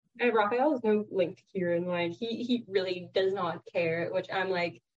And Raphael has no link to Kieran. Like he really does not care, which I'm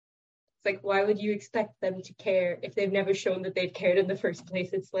like, it's like, why would you expect them to care if they've never shown that they've cared in the first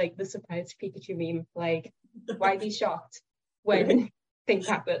place? It's like the surprise Pikachu meme. Like, why be shocked when things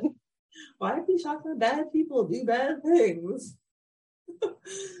happen? Why be shocked when bad people do bad things?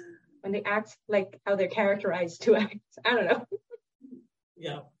 When they act like how they're characterized to act. I don't know.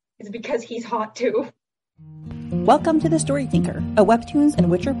 Yeah. It's because he's hot too. Welcome to The Story Thinker, a Webtoons and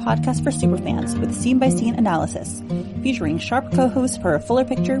Witcher podcast for superfans with scene-by-scene analysis. Featuring sharp co-hosts for a fuller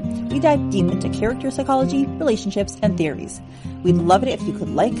picture, we dive deep into character psychology, relationships, and theories. We'd love it if you could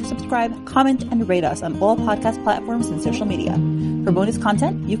like, subscribe, comment, and rate us on all podcast platforms and social media. For bonus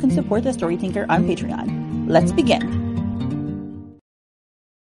content, you can support The Story Thinker on Patreon. Let's begin.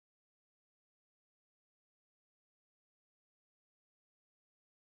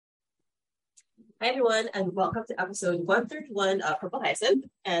 Hi everyone, and welcome to episode 131 of Purple Hyacinth,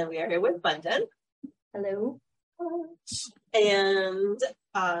 and we are here with Bundin. Hello. And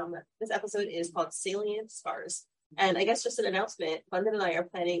this episode is called Salient Scars. And I guess just an announcement, Bundin and I are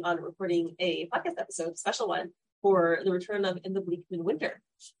planning on recording a podcast episode, special one, for the return of In the Bleak Midwinter,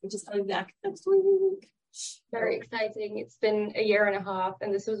 which is coming back next week. Very exciting. It's been a year and a half,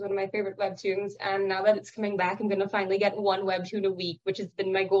 and this was one of my favorite webtoons. And now that it's coming back, I'm going to finally get one webtoon a week, which has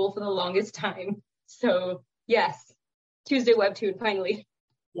been my goal for the longest time. So, yes, Tuesday webtoon, finally.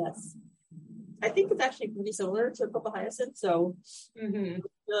 Yes. I think it's actually pretty similar to Purple Hyacinth, so to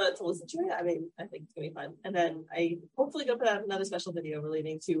listen to it, I mean, I think it's going to be fun. And then I hopefully going to put out another special video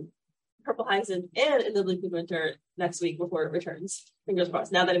relating to Purple Hyacinth and In the Bleak Midwinter next week before it returns. Fingers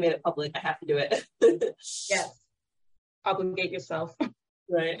crossed. Now that I made it public, I have to do it. Yes. Obligate yourself.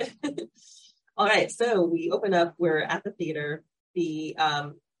 Right. All right, so we open up, we're at the theater. The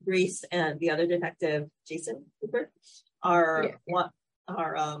Grace and the other detective, Jason Cooper, are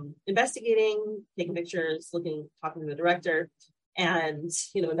investigating, taking pictures, talking to the director, and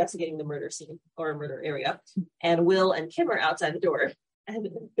investigating the murder scene or murder area. And Will and Kim are outside the door, and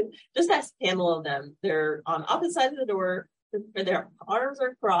just that panel of them, they're on opposite sides of the door. Their arms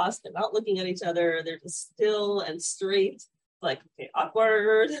are crossed. They're not looking at each other. They're just still and straight. Like, okay,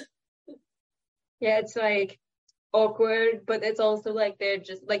 awkward. Yeah, it's like awkward, but it's also like they're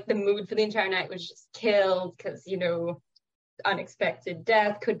just like the mood for the entire night was just killed because unexpected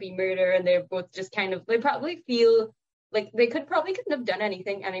death could be murder, and they're both just kind of, they probably feel like they couldn't have done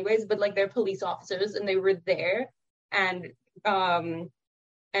anything anyways, but like they're police officers and they were there, and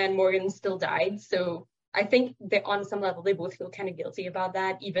Morgan still died, so I think that on some level they both feel kind of guilty about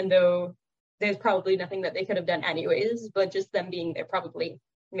that, even though there's probably nothing that they could have done anyways, but just them being there probably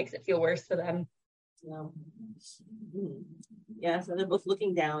makes it feel worse for them. Yeah, so they're both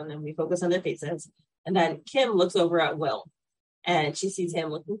looking down and we focus on their faces. And then Kim looks over at Will and she sees him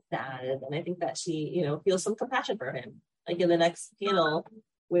looking sad. And I think that she, feels some compassion for him. Like in the next panel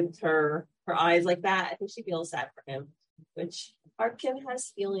with her eyes like that, I think she feels sad for him, which our Kim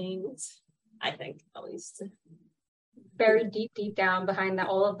has feelings, I think, at least. Very deep down behind that,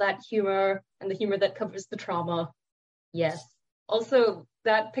 all of that humor and the humor that covers the trauma. Yes. Also,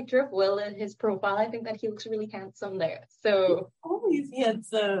 that picture of Will in his profile, I think that he looks really handsome there. So always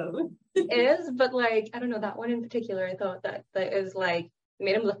handsome. It is, but like, I don't know, that one in particular, I thought that is like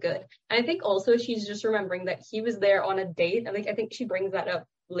made him look good. And I think also she's just remembering that he was there on a date. And like, I think she brings that up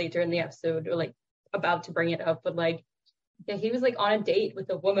later in the episode, or like about to bring it up, but like, yeah, he was like on a date with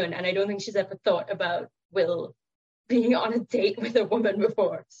a woman, and I don't think she's ever thought about Will being on a date with a woman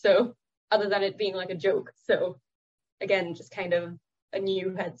before. So other than it being like a joke. So again, just kind of a new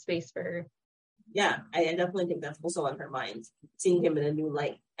headspace for her. Yeah, I definitely think that's also on her mind, seeing him in a new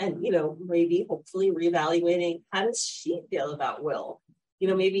light, and maybe hopefully reevaluating, how does she feel about Will?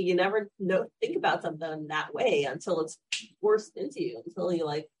 Maybe you never think about something that way until it's forced into you, until you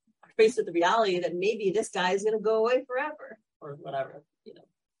are faced with the reality that maybe this guy is going to go away forever or whatever. You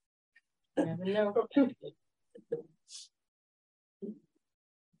never know.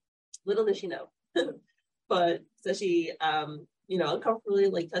 Little does she know. But so she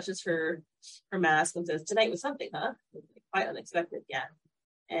uncomfortably touches her mask and says, "Tonight was something, huh?" Quite unexpected, yeah.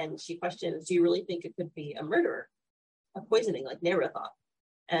 And she questions, "Do you really think it could be a murderer, a poisoning like Nera thought?"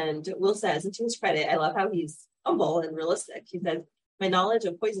 And Will says, and to his credit, I love how he's humble and realistic. He says, "My knowledge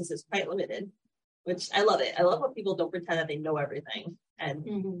of poisons is quite limited," which I love it. I love when people don't pretend that they know everything.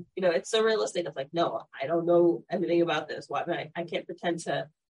 And, it's so realistic. It's like, no, I don't know everything about this. Why? I can't pretend to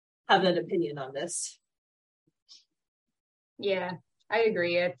have an opinion on this. Yeah, I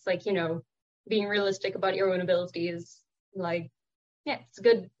agree. It's like, being realistic about your own abilities. Like, yeah, it's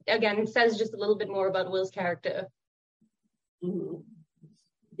good. Again, it says just a little bit more about Will's character. Mm-hmm.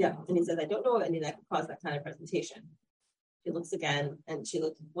 Yeah, and he says, I don't know of any that could cause that kind of presentation. She looks again, and she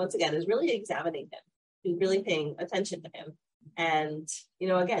looks once again is really examining him. She's really paying attention to him, and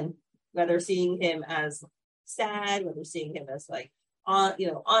again, whether seeing him as sad, whether seeing him as like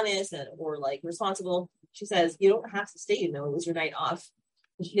honest or like responsible. She says, you don't have to stay, it was your night off.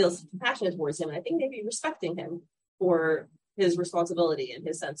 And she feels compassionate towards him, and I think maybe respecting him for his responsibility and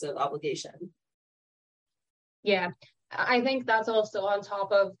his sense of obligation. Yeah, I think that's also on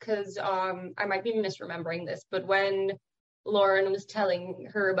top of, because I might be misremembering this, but when Lauren was telling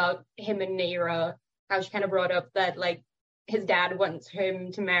her about him and Naira, how she kind of brought up that like his dad wants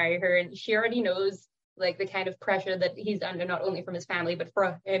him to marry her, and she already knows like the kind of pressure that he's under, not only from his family but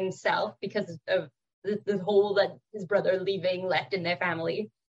for himself, because of the hole that his brother leaving left in their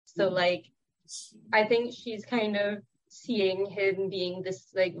family. So like I think she's kind of seeing him being this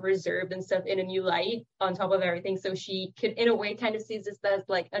like reserved and stuff in a new light on top of everything, so she could in a way kind of sees this as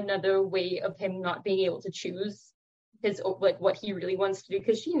like another way of him not being able to choose his like what he really wants to do,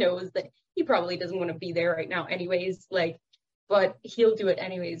 because she knows that he probably doesn't want to be there right now anyways, like, but he'll do it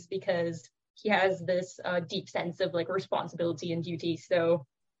anyways because he has this deep sense of like responsibility and duty. So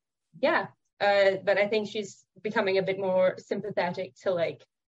yeah, but I think she's becoming a bit more sympathetic to like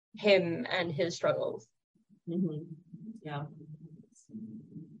him and his struggles. Mm-hmm. Yeah.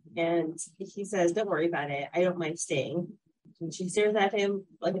 And he says, don't worry about it, I don't mind staying. And she stares at him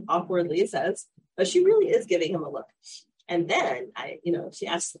like awkwardly, says, but she really is giving him a look. And then she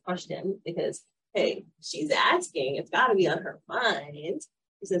asks the question because, hey, she's asking, it's got to be on her mind.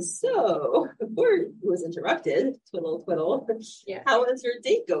 He says, so before it was interrupted, twiddle, yeah, how is your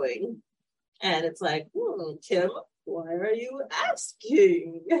date going? And it's like, Kim, why are you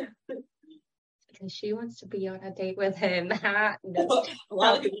asking? Because she wants to be on a date with him. No. A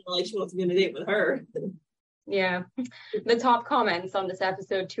lot of people are like, she wants to be on a date with her. Yeah. The top comments on this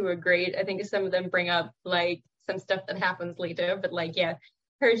episode too are great. I think some of them bring up like some stuff that happens later, but like, yeah,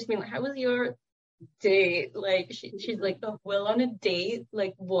 her just being like, how was your date? Like she's like, oh, Will on a date?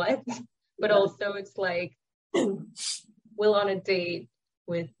 Like what? But also it's like, Will on a date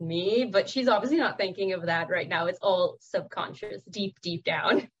with me? But she's obviously not thinking of that right now. It's all subconscious, deep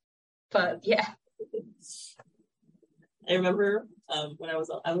down. But yeah. I remember when I was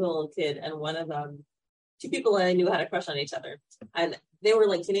a little kid, and one of two people I knew had a crush on each other, and they were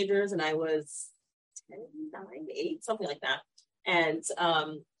like teenagers, and I was 10, 9, 8, something like that. And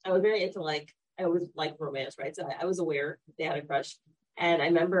I was very into I was like romance, right? So I was aware they had a crush, and I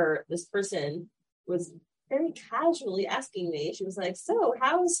remember this person was very casually asking me. She was like, "So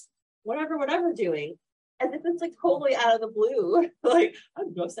how's whatever doing?" As if it's like totally out of the blue. Like,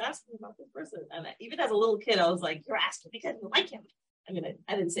 I'm just asking about this person. And even as a little kid, I was like, you're asking because you like him. I mean,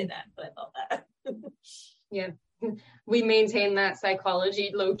 I didn't say that, but I thought that. Yeah. We maintain that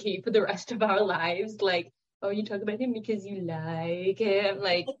psychology low key for the rest of our lives. Like, oh, you talk about him because you like him.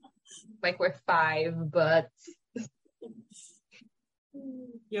 Like we're 5, but.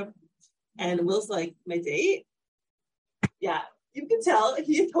 Yep. And Will's like, my date? Yeah. You can tell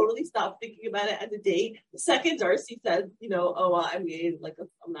he totally stopped thinking about it as a date. The second Darcy said, I mean, like,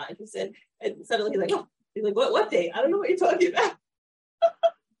 I'm not interested. And suddenly he's like, what date? I don't know what you're talking about.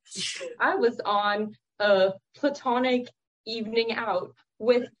 I was on a platonic evening out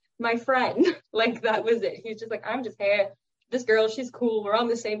with my friend. Like, that was it. He's just like, I'm just here. This girl, she's cool. We're on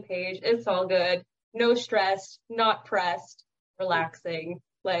the same page. It's all good. No stress, not pressed, relaxing.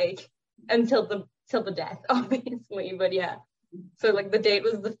 Like, until the death, obviously. But yeah. So like the date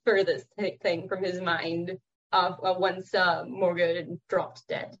was the furthest thing from his mind once Morgan dropped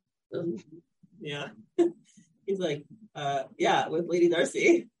dead. Yeah. He's like, yeah, with Lady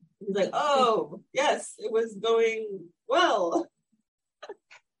Darcy. He's like, oh, yes, it was going well.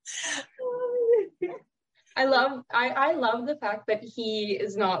 I love the fact that he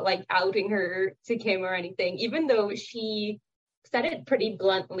is not like outing her to Kim or anything, even though she said it pretty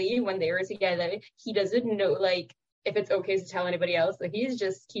bluntly when they were together. He doesn't know like if it's okay to tell anybody else. Like he's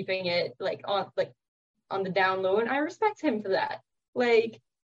just keeping it on the down low, and I respect him for that. Like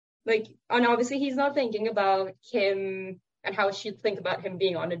and obviously he's not thinking about Kim and how she'd think about him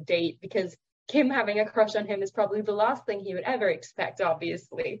being on a date, because Kim having a crush on him is probably the last thing he would ever expect,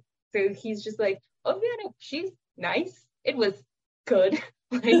 obviously. So he's just like, oh yeah, no, she's nice. It was good.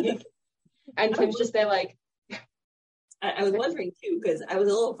 Like, and Kim's just there like. I was wondering too, because I was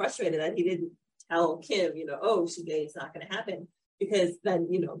a little frustrated that he didn't tell Kim, it's not going to happen, because then,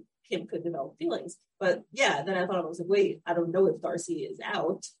 Kim could develop feelings. But yeah, then I thought, I was like, wait, I don't know if Darcy is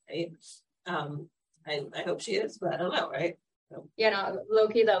out, right? I hope she is, but I don't know, right? So. Yeah, no,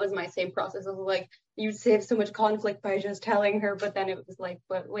 low-key, that was my same process. I was like, you'd save so much conflict by just telling her, but then it was like,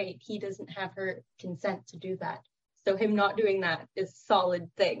 but wait, he doesn't have her consent to do that. So him not doing that is a solid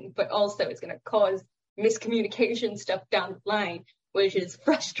thing, but also it's going to cause miscommunication stuff down the line, which is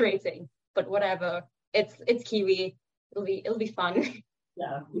frustrating, but whatever. It's Kiwi. It'll be fun.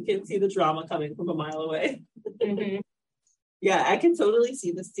 Yeah, you can see the drama coming from a mile away. Mm-hmm. Yeah, I can totally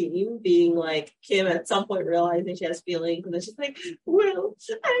see the scene being like Kim at some point realizing she has feelings, and then she's like, "Will,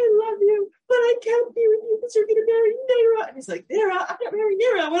 I love you, but I can't be with you because you're gonna marry Nera." And he's like, "Nera, I'm not marrying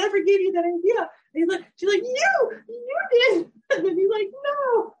Nera. Whatever gave you that idea?" And she's like, "You did." And then he's like,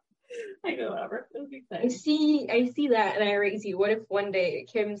 "No." I go, whatever. It'll be fun. I see that, and I raise you. What if one day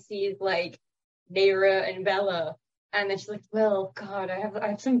Kim sees like Nera and Bella, and then she's like, "Well, God, I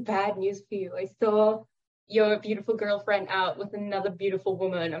have some bad news for you. I saw your beautiful girlfriend out with another beautiful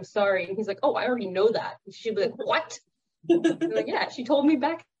woman. I'm sorry." And he's like, "Oh, I already know that." And she'd be like, "What?" Like, "Yeah, she told me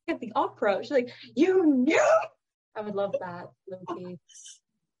back at the opera." She's like, "You knew?" I would love that. Low-key.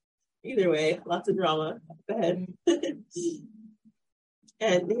 Either way, lots of drama. Go ahead.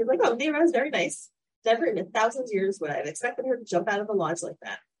 And he's like, "Oh, Nera is very nice. Never in 1,000 years would I have expected her to jump out of a lodge like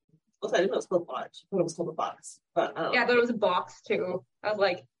that." Also, I didn't know it was called lodge. I thought it was called a box. But I thought it was a box too. I was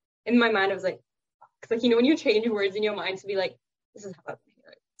like, in my mind, I was like, because like, when you change words in your mind to be like, this is how I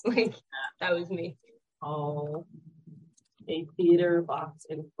hear it. Like, that was me. Oh, a theater box.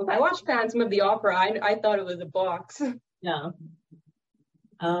 I watched Phantom of the Opera. I thought it was a box. Yeah.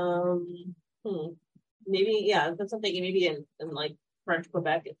 Maybe, yeah, that's something maybe in like French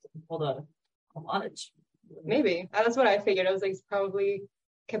Quebec, it's called a lodge. Maybe. That's what I figured. I was like, it's probably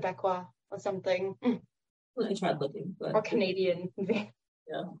Quebecois or something. I tried looking. But or Canadian.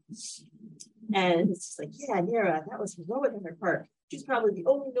 Yeah. And it's just like, "Yeah, Nera, that was heroic on her part. She's probably the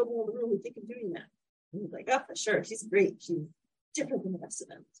only noble in the room who think of doing that." And he's like, "Oh, for sure. She's great. She's different than the rest of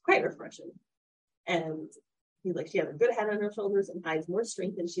them. It's quite refreshing." And he's like, "She has a good head on her shoulders and hides more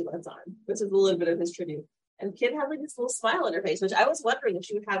strength than she lets on," which is a little bit of his tribute. And Kid had like this little smile on her face, which I was wondering if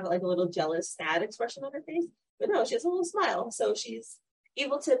she would have like a little jealous, sad expression on her face. But no, she has a little smile. So she's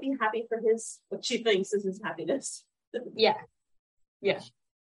able to be happy for what she thinks is his happiness. Yeah.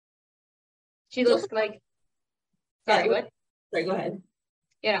 She looks like. Sorry, what? Sorry, go ahead.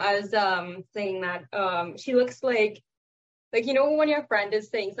 Yeah, I was saying that she looks like when your friend is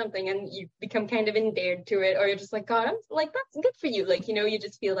saying something and you become kind of endeared to it, or you're just like, "God, I'm like, that's good for you." Like, you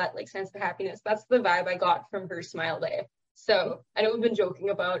just feel that like sense of happiness. That's the vibe I got from her smile there. So I know we've been joking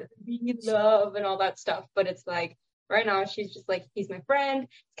about being in love and all that stuff, but it's like right now she's just like, he's my friend.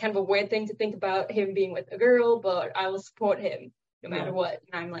 It's kind of a weird thing to think about him being with a girl, but I will support him no matter what.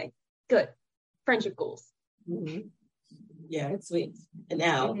 And I'm like, good. Friendship goals. Mm-hmm. Yeah, it's sweet. And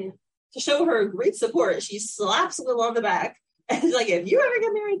now, to show her great support, she slaps Will on the back and is like, "If you ever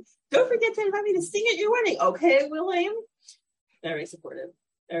get married, don't forget to invite me to sing at your wedding." Okay, William. Very supportive,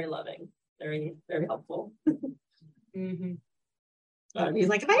 very loving, very, very helpful. Mm-hmm. And he's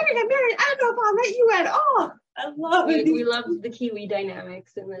like, "If I ever get married, I don't know if I'll let you at all." I love it. We love the Kiwi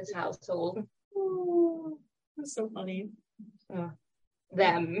dynamics in this household. Oh, that's so funny.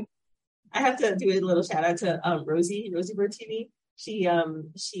 Them. I have to do a little shout out to Rosie Bird TV. She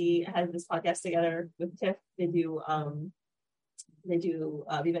has this podcast together with Tiff. They do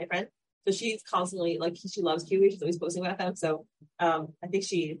Be My Friend. So she's constantly like, she loves Kiwi. She's always posting about them. So I think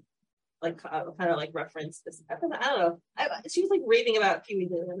she like kind of like referenced this. I don't know. She was like raving about Kiwi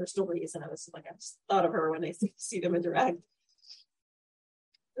and her stories, and I was like, I just thought of her when I see them interact.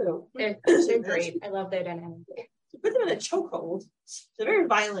 So they're great. I love their dynamic. She put them in a chokehold. She's a very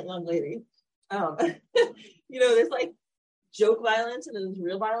violent young lady. There's like joke violence and then there's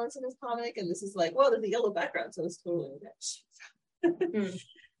real violence in this comic, and this is like, well, there's a yellow background, so it's totally a bitch.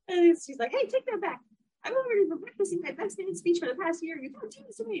 And she's like, "Hey, take that back. I've already been practicing my best man speech for the past year. You can't do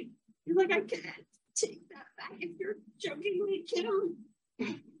this to me." He's like, "I can't take that back if you're joking me, Kim."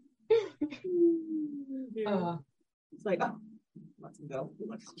 It's like, oh, let him go.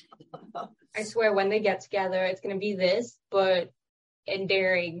 I swear, when they get together, it's gonna be this, but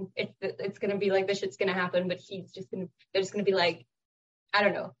endearing. It's gonna be like this shit's gonna happen, but they're just gonna be like, I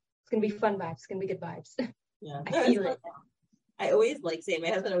don't know. It's gonna be fun vibes. It's gonna be good vibes. Yeah, I feel it. I always like saying, my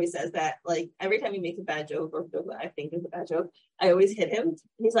husband always says that, like, every time he makes a bad joke or a joke that I think is a bad joke, I always hit him. And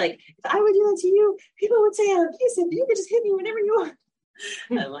he's like, "If I would do that to you, people would say I'm abusive. You could just hit me whenever you want."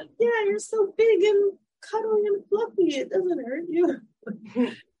 I'm like, "Yeah, you're so big and cuddly and fluffy. It doesn't hurt you."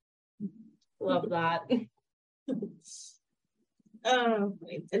 Love that.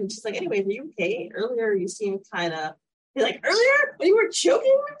 And she's like, "Anyways, are you okay? Earlier you seemed kind of," he's like, "Earlier when you were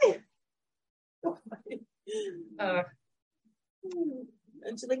choking with me?"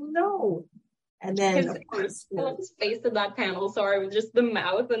 And she's like, "No, And then, of course, I love his face in that panel. Sorry, with just the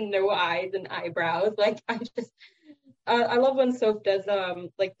mouth and no eyes and eyebrows. Like, I love when Soph does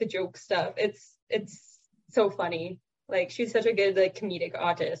like the joke stuff. It's so funny. Like, she's such a good like comedic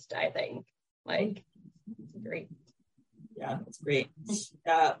artist. I think like it's great. Yeah, it's great.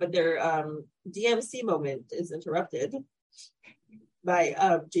 But their DMC moment is interrupted by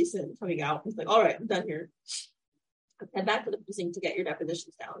Jason coming out. He's like, "All right, I'm done here. Head back to the precinct to get your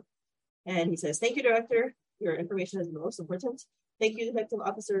depositions down." And he says, "Thank you, Director. Your information is the most important. Thank you, detective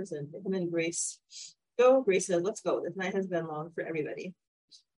officers." And him and Grace go. Grace says, "Let's go. This night has been long for everybody."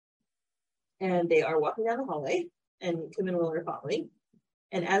 And they are walking down the hallway, and Kim and Will are following.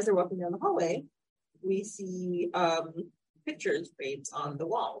 And as they're walking down the hallway, we see pictures framed on the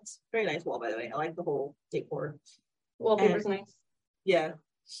walls. Very nice wall, by the way. I like the whole decor. Wallpaper's nice. Yeah.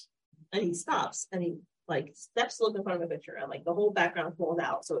 And he stops and he like steps to look in front of a picture, and like the whole background pulls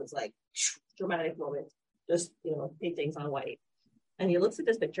out. So it's like dramatic moment, just paintings on white. And he looks at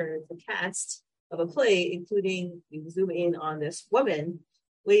this picture, and it's a cast of a play, including you zoom in on this woman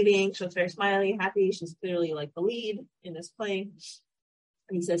waving. She looks very smiley, happy. She's clearly like the lead in this play.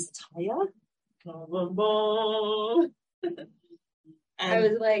 And he says, "Taya." And I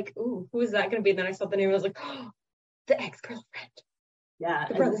was like, "Ooh, who is that going to be?" And then I saw the name. I was like, "Oh, the ex-girlfriend." Yeah,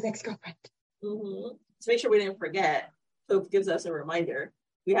 the brother's ex-girlfriend. Mm-hmm. To make sure we didn't forget, Hope gives us a reminder.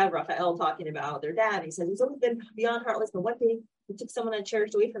 We have Raphael talking about their dad. He says, "He's always been beyond heartless, but one day he took someone I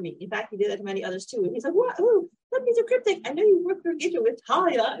cherished away from me. In fact, he did that to many others too." And he's like, "What? Ooh, that means you're cryptic. I know you worked for engagement with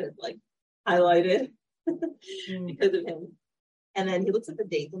Taya." And it's like highlighted because of him. And then he looks at the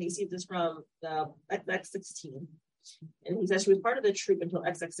date, and he sees this from the XX16. And he says she was part of the troupe until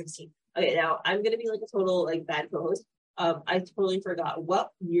XX16. Okay, now I'm gonna be like a total like bad co-host. I totally forgot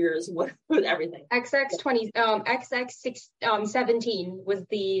what years, what everything. XX17 was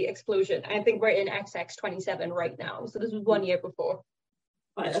the explosion. I think we're in XX27 right now. So this was 1 year before.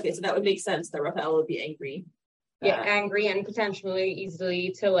 Fine. Okay, so that would make sense that Raphael would be angry. Yeah, angry and potentially easily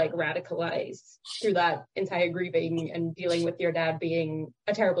to like radicalize through that entire grieving and dealing with your dad being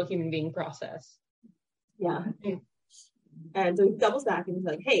a terrible human being process. Yeah. And so he doubles back and he's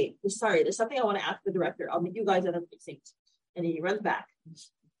like, "Hey, sorry, there's something I want to ask the director. I'll meet you guys at a precinct." And he runs back.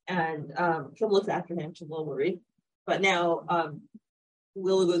 And Kim looks after him. She's a little worried. But now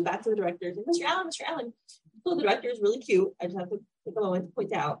Willow goes back to the director and says, Mr. Allen. So the director is really cute. I just have to take a moment to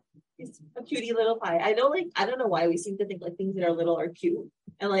point out he's a cutie little pie. I don't know why we seem to think like things that are little are cute.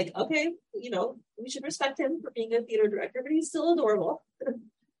 And like, okay, we should respect him for being a theater director, but he's still adorable.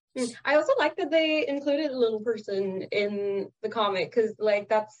 I also like that they included a little person in the comic, because like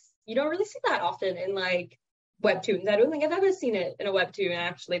you don't really see that often in like webtoons. I don't think I've ever seen it in a webtoon,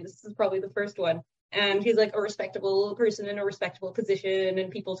 actually. This is probably the first one. And he's like a respectable person in a respectable position, and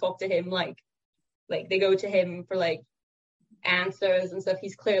people talk to him like they go to him for like answers and stuff.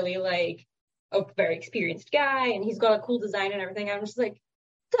 He's clearly like a very experienced guy, and he's got a cool design and everything. I'm just like,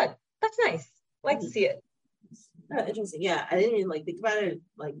 good, that's nice. I like to see it. Interesting. Yeah, I didn't even like think about it.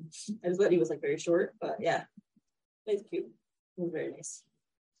 Like, I just thought he was like very short, but yeah, he's cute. He's very nice.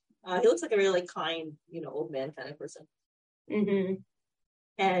 He looks like a really like kind, old man kind of person. Mm-hmm.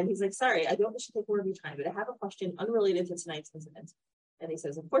 And he's like, "Sorry, I don't wish to take more of your time, but I have a question unrelated to tonight's incident." And he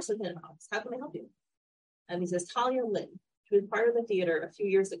says, "Of course, Lieutenant Hobbs. How can I help you?" And he says, "Talia Lynn. She was part of the theater a few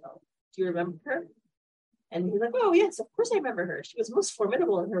years ago. Do you remember her?" And he's like, "Oh, yes, of course I remember her. She was most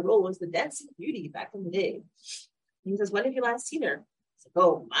formidable in her role as the dancing beauty back in the day." And he says, "When have you last seen her?" He's like,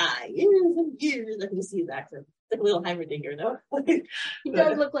 "Oh my, years and years." I can see his accent. It's like a little Heimerdinger, no? He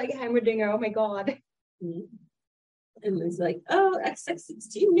does look like Heimerdinger. Oh my god. Mm-hmm. And he's like, "Oh,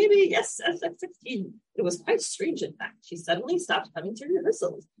 XX16, maybe? Yes, XX16. It was quite strange, in fact. She suddenly stopped coming to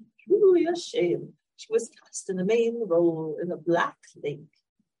rehearsals. Truly a shame. She was cast in the main role in the Black Lake."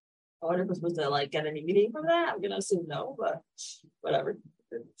 I wonder if we're supposed to like get any meaning from that. I'm gonna assume no, but whatever.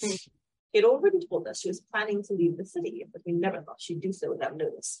 It already told us she was planning to leave the city, but we never thought she'd do so without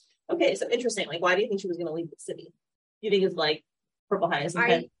notice. Okay, so interesting. Like, why do you think she was gonna leave the city? You think it's like Purple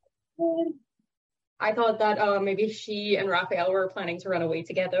Hyacinth? I thought that maybe she and Raphael were planning to run away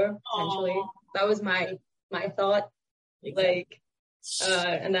together, potentially. Aww. That was my thought. Exactly.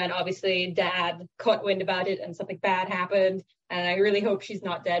 And then obviously Dad caught wind about it and something bad happened. And I really hope she's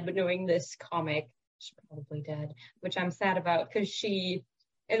not dead, but knowing this comic, she's probably dead, which I'm sad about, because she,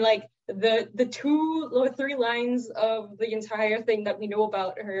 and like the 2 or 3 lines of the entire thing that we know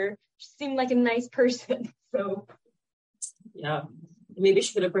about her, she seemed like a nice person. So yeah, maybe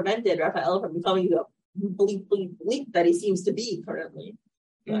she could have prevented Raphael from becoming the bleep that he seems to be currently.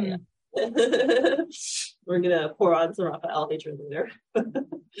 But yeah. We're gonna pour on some Raphael hatred later.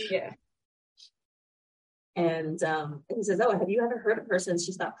 Yeah. And he says, oh, have you ever heard of her since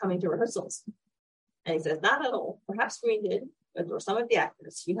she stopped coming to rehearsals? And he says, not at all. Perhaps Green did, but or some of the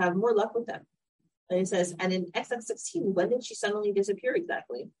actors. You have more luck with them. And he says, and in XX16, when did she suddenly disappear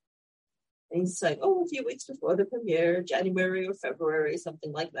exactly? And he's like, oh, a few weeks before the premiere, January or February,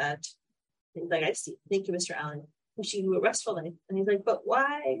 something like that. And he's like, I see. Thank you, Mr. Allen. Wishing you a restful night. And he's like, but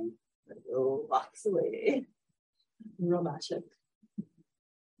why? And Will walks away. Romantic.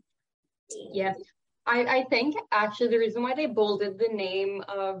 Yeah. I think actually the reason why they bolded the name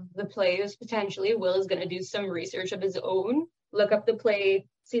of the play is potentially Will is going to do some research of his own, look up the play,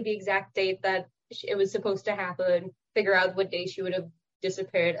 see the exact date that it was supposed to happen, figure out what day she would have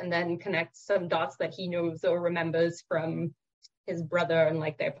disappeared, and then connect some dots that he knows or remembers from his brother and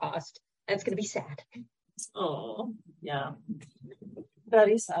like their past. And it's going to be sad. Oh, yeah.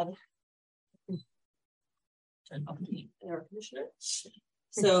 Very sad. Turn off the air conditioner.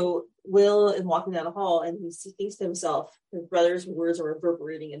 So Will is walking down the hall and he thinks to himself, his brother's words are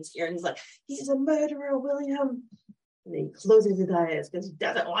reverberating in his ear, and he's like, he's a murderer, William. And he closes his eyes because he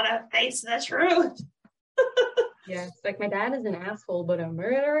doesn't want to face the truth. Yeah, it's like my dad is an asshole, but a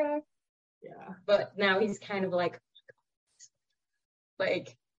murderer. Yeah. But now he's kind of like, oh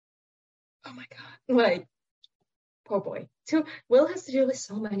my God. Like, poor boy. Will has to deal with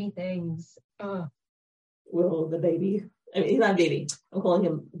so many things. Will, the baby. I mean, he's not a baby. I'm calling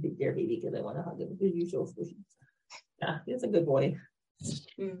him Big Bear Baby because I want to hug him. His usual solutions. Yeah, he's a good boy.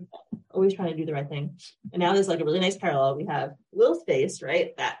 Always trying to do the right thing. And now there's like a really nice parallel. We have Will's face,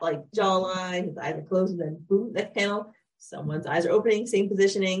 right? That like jawline, his eyes are closed, and then boom, next panel, someone's eyes are opening, same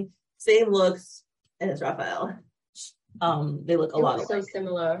positioning, same looks, and it's Raphael. They look a lot alike. So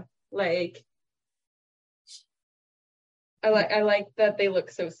similar. Like, I like that they look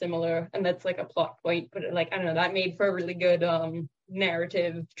so similar, and that's like a plot point, but like, I don't know, that made for a really good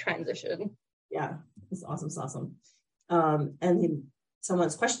narrative transition. Yeah, it's awesome. And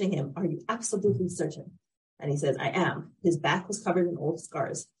someone's questioning him, are you absolutely certain? And he says, I am. His back was covered in old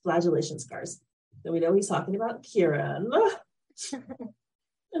scars, flagellation scars. So we know he's talking about Kieran.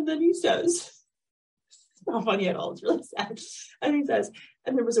 And then he says, it's not funny at all, it's really sad. And he says,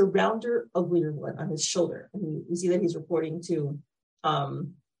 and there was a rounder, uglier one on his shoulder. And you see that he's reporting to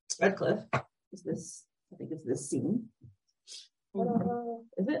Redcliffe. I think it's this scene.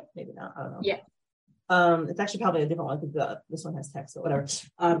 Is it? Maybe not, I don't know. Yeah. It's actually probably a different one because this one has text or whatever.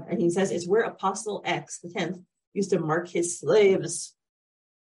 And he says it's where Apostle X, the 10th, used to mark his slaves.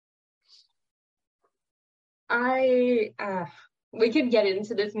 We could get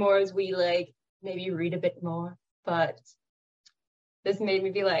into this more as we like maybe read a bit more, but this made me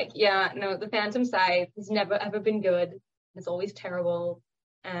be like, yeah, no, the Phantom side has never ever been good. It's always terrible.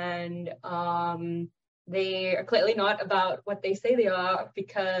 And they are clearly not about what they say they are,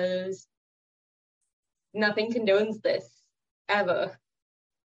 because nothing condones this ever.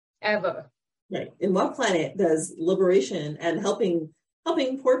 Right. In what planet does liberation and helping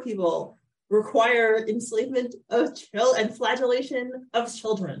poor people require enslavement of children and flagellation of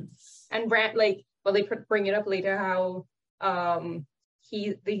children? And they bring it up later how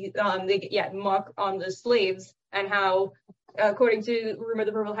they mark on the slaves, and how according to rumor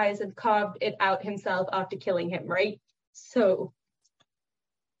the Purple Hyacinth carved it out himself after killing him, right? So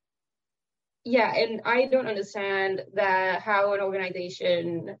yeah, and I don't understand how an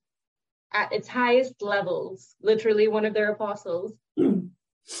organization at its highest levels, literally one of their apostles,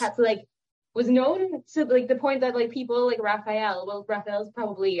 had to was known to the point that people like Raphael. Well, Raphael's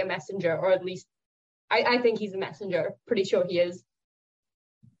probably a messenger, or at least I think he's a messenger. Pretty sure he is.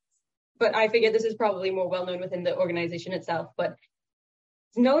 But I figure this is probably more well known within the organization itself. But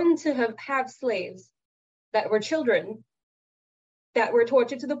it's known to have slaves that were children that were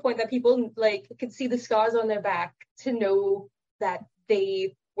tortured to the point that people could see the scars on their back to know that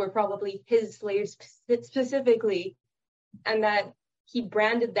they were probably his slaves specifically, and that he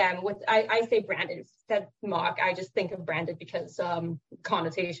branded them with, I say branded, instead mark, I just think of branded because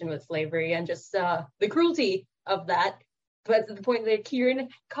connotation with slavery and just the cruelty of that. But to the point that Kieran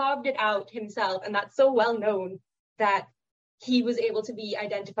carved it out himself, and that's so well known that he was able to be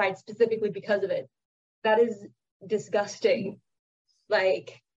identified specifically because of it. That is disgusting. The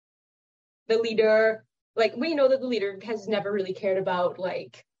leader, we know that the leader has never really cared about,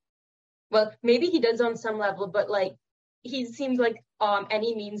 well, maybe he does on some level, but he seems like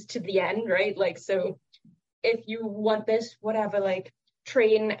any means to the end, right? So if you want this, whatever,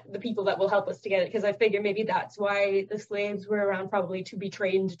 train the people that will help us to get it, because I figure maybe that's why the slaves were around, probably to be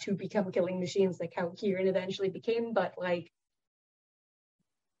trained to become killing machines, like how Kieran eventually became. But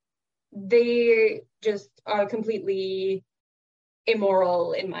they just are completely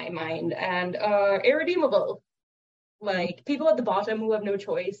immoral in my mind and irredeemable. Like, people at the bottom who have no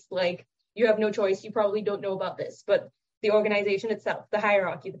choice, like, you have no choice, you probably don't know about this, but the organization itself, the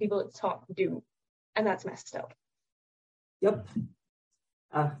hierarchy, the people at the top do, and that's messed up. Yep.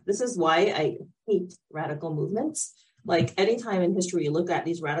 This is why I hate radical movements. Like, anytime in history you look at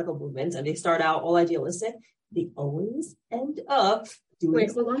these radical movements and they start out all idealistic, they always end up doing.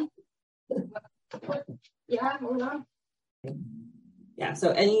 Wait, hold on. Yeah, hold on. Yeah,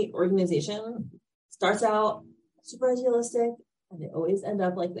 so any organization starts out super idealistic and they always end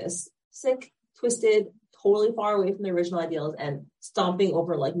up like this, sick, twisted, totally far away from the original ideals and stomping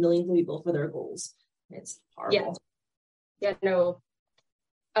over like millions of people for their goals. It's horrible. Yeah, no.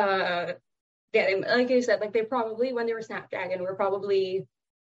 Yeah, like I said, like, they probably, when they were Snapdragon, were probably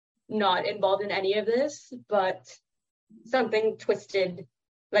not involved in any of this, but something twisted,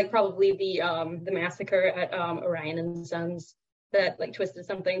 like probably the massacre at Orion and Sons, that like twisted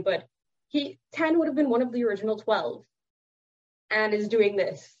something. But 10 would have been one of the original 12 and is doing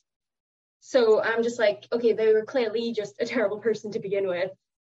this. So I'm just like, okay, they were clearly just a terrible person to begin with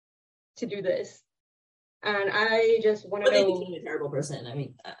to do this. And I just want to know. They became a terrible person. I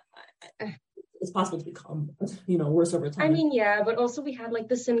mean, it's possible to become, worse over time. I mean, yeah, but also we had like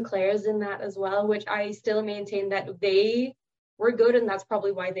the Sinclairs in that as well, which I still maintain that they were good, and that's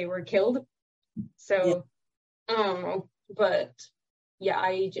probably why they were killed. So, yeah. But yeah,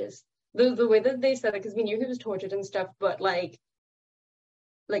 I just the way that they said it, because we knew he was tortured and stuff, but like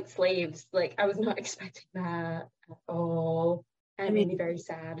slaves, like I was not expecting that at all, and it made me very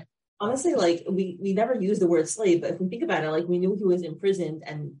sad. Honestly, like we never used the word slave, but if we think about it, like we knew he was imprisoned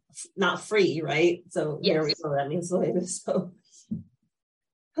and not free, right? So there we go. That means slave. So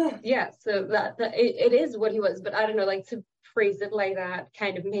yeah, so that it is what he was, but I don't know, like to phrase it like that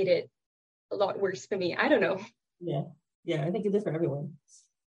kind of made it a lot worse for me. I don't know. Yeah, I think it did for everyone.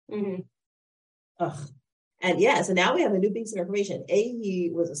 Mm-hmm. Ugh. And yeah, so now we have a new piece of information.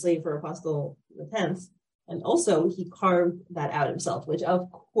 He was a slave for Apostle the 10th. And also, he carved that out himself, which of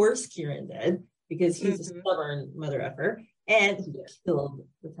course Kieran did, because he's a stubborn mother effer, and he killed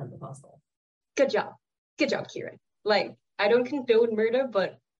the 10th apostle. Good job, Kieran. Like, I don't condone murder,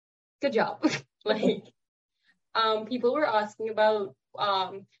 but good job. Like, people were asking about,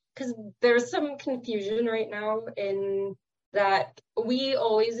 because there's some confusion right now in that we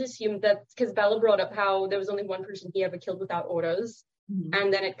always assumed that, because Bella brought up how there was only one person he ever killed without orders.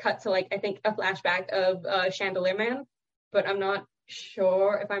 And then it cut to like, I think, a flashback of Chandelier Man, but I'm not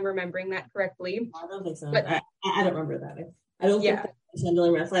sure if I'm remembering that correctly. I don't think so. But I don't remember that. I don't think that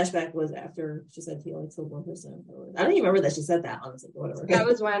Chandelier Man flashback was after she said he only killed one person. I don't even remember that she said that, honestly. Whatever. That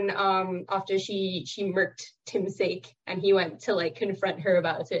was when after she murked Tim's sake, and he went to like confront her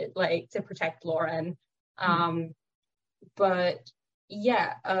about it, like to protect Lauren. But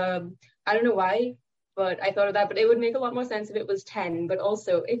yeah, I don't know why. But I thought of that, but it would make a lot more sense if it was 10. But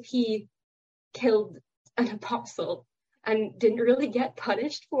also, if he killed an apostle and didn't really get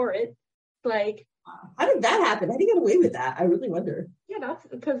punished for it, like... How did that happen? How did he get away with that? I really wonder. Yeah, that's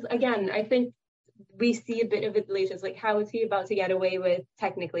because, again, I think we see a bit of it later. It's like, how is he about to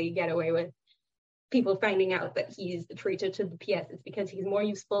technically get away with people finding out that he's a traitor to the PS? It's because he's more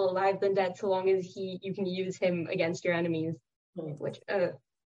useful alive than dead, so long as you can use him against your enemies. Which,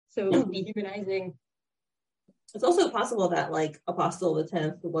 so dehumanizing. It's also possible that like Apostle the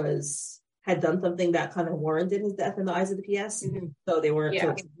 10th had done something that kind of warranted his death in the eyes of the PS, so they weren't so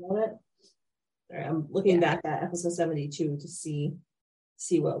on it. Right, I'm looking back at episode 72 to see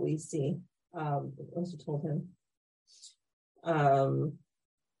what we see. What else we told him? I'm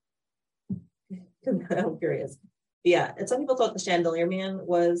curious. Yeah, and some people thought the Chandelier Man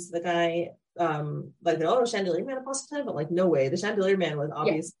was the guy. The Chandelier Man Apostle 10, but like no way. The Chandelier Man was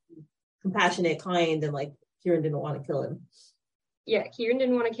obviously compassionate, kind, and like Kieran didn't want to kill him. Yeah, Kieran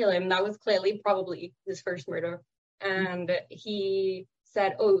didn't want to kill him. That was clearly probably his first murder. And he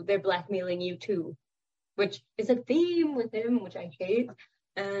said, oh, they're blackmailing you too, which is a theme with him, which I hate.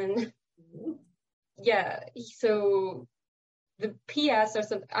 And yeah, so the PS or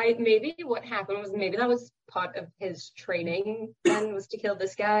something, maybe what happened was maybe that was part of his training then, was to kill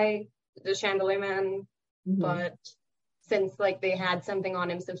this guy, the Chandelier Man. But since like they had something on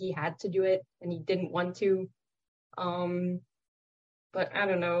him, so he had to do it and he didn't want to. But I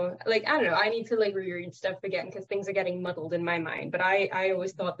don't know. I need to like reread stuff again because things are getting muddled in my mind. But I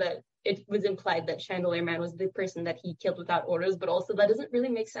always thought that it was implied that Chandelier Man was the person that he killed without orders, but also that doesn't really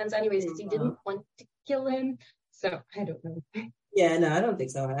make sense anyways because he didn't want to kill him. So I don't know. Yeah, no, I don't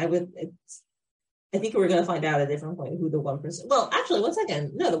think so. I think we're going to find out at a different point who the one person. Well, actually, 1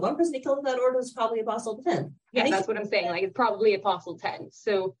 second. No, the one person he killed without order was probably Apostle 10. Yeah, that's what I'm saying. Like, it's probably Apostle 10.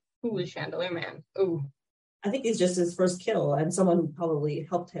 So who was Chandelier Man? Oh, I think he's just his first kill, and someone who probably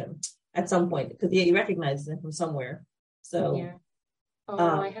helped him at some point because he recognizes him from somewhere. So yeah. Oh,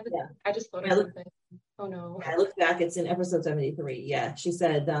 I haven't. Yeah. I just thought of something. Oh no. I looked back. It's in episode 73. Yeah, she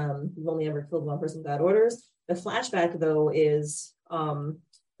said you've only ever killed one person without orders. The flashback though is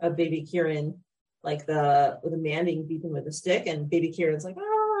of baby Kieran, like the man being beaten with a stick, and baby Kieran's like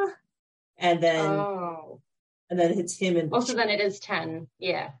and then hits him and also then it is 10.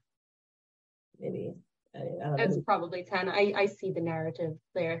 Yeah, maybe I don't know. It's probably 10. I see the narrative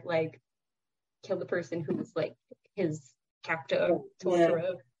there, like kill the person who was like his captor,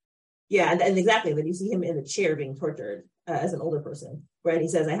 torturer. Yeah, and exactly. Then you see him in the chair being tortured as an older person, where he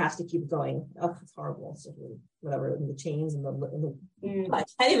says, "I have to keep going." Oh, it's horrible. It's really, whatever, and the chains and I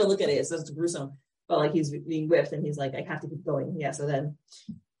can't even look at it. It's just gruesome. But like he's being whipped, and he's like, "I have to keep going." Yeah. So then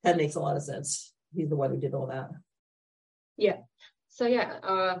that makes a lot of sense. He's the one who did all that. Yeah. So yeah,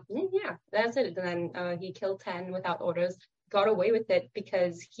 that's it. And then he killed 10 without orders. Got away with it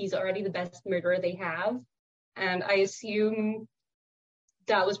because he's already the best murderer they have, and I assume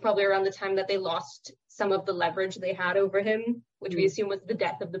that was probably around the time that they lost some of the leverage they had over him, which we assume was the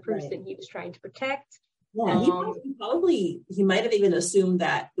death of the person he was trying to protect. Yeah, he might have even assumed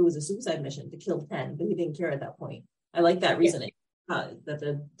that it was a suicide mission to kill 10, but he didn't care at that point. I like that reasoning, that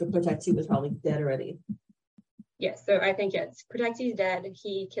the protectee was probably dead already. Yes, so I think protectee's dead.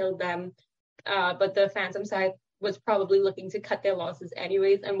 He killed them, but the Phantom side was probably looking to cut their losses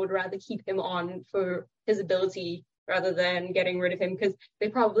anyways and would rather keep him on for his ability rather than getting rid of him, because they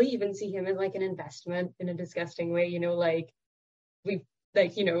probably even see him as like an investment in a disgusting way,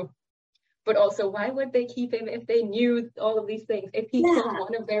 but also why would they keep him if they knew all of these things? If he killed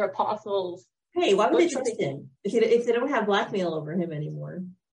one of their apostles, hey, why would they trust him if they don't have blackmail over him anymore?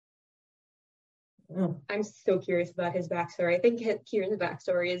 Oh. I'm so curious about his backstory. I think Kieran's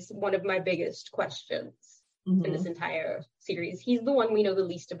backstory is one of my biggest questions in this entire series. He's the one we know the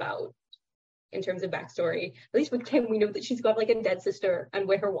least about in terms of backstory. At least with Kim, we know that she's got like a dead sister and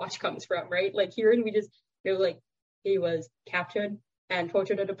where her watch comes from, right? Like Kieran, we just know like he was captured and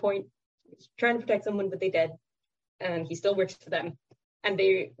tortured at a point. He's trying to protect someone, but they dead, and he still works for them, and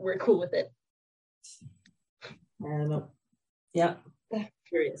they were cool with it. I don't know. Yeah,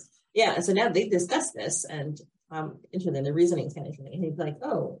 curious. Yeah, and so now they discuss this, and I'm interested in the reasoning kind of thing. And he's like,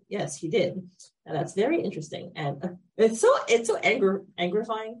 "Oh, yes, he did," and that's very interesting. And it's so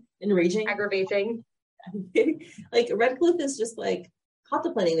aggravating, enraging, aggravating. Like Redcliffe is just like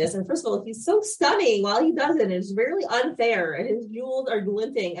contemplating this, and first of all, he's so stunning while he does it. And it's really unfair, and his jewels are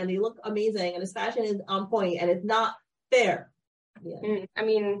glinting, and they look amazing, and his fashion is on point, and it's not fair. Yeah. I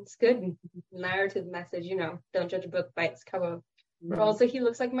mean, it's good narrative message, don't judge a book by its cover. But also, he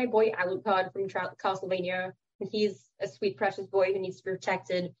looks like my boy Alucard from Castlevania. He's a sweet, precious boy who needs to be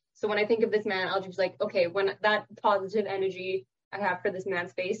protected. So when I think of this man, I'll just like, okay, when that positive energy I have for this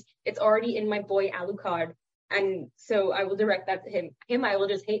man's face, it's already in my boy Alucard. And so I will direct that to him. Him, I will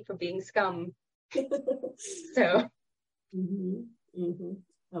just hate for being scum. So.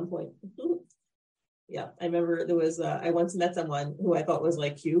 On point. Yeah, I remember there was, I once met someone who I thought was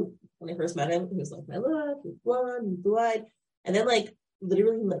like cute when I first met him. He was like, my love, he's blonde, he's blue-eyed. And then like,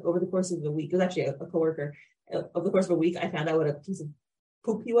 literally like over the course of the week, it was actually a coworker, over the course of a week, I found out what a piece of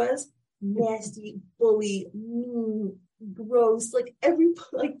poop he was. Nasty, bully, mean, gross, like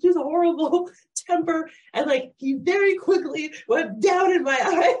just horrible temper. And like, he very quickly went down in my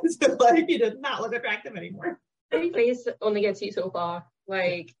eyes. Like, he does not look attractive anymore. Pretty face only gets you so far.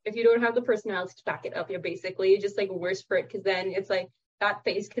 Like, if you don't have the personality to back it up, you're basically just like worse for it, because then it's like that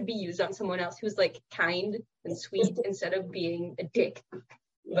face could be used on someone else who's like kind and sweet instead of being a dick.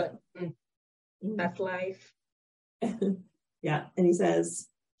 But that's life. Yeah, and he says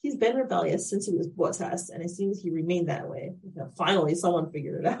he's been rebellious since he was brought to us, and it seems he remained that way. Finally, someone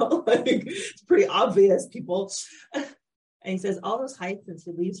figured it out. Like, it's pretty obvious, people. And he says all those hyacinths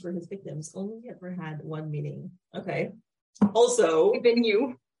he leaves for his victims only ever had one meaning. Okay. Also, even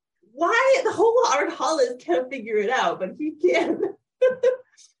you. Why the whole Art Hollis can't figure it out, but he can.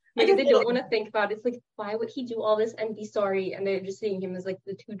 Because they don't want to think about it. It's like, why would he do all this and be sorry? And they're just seeing him as like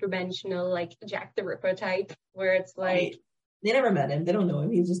the two-dimensional, like Jack the Ripper type, where it's like they never met him. They don't know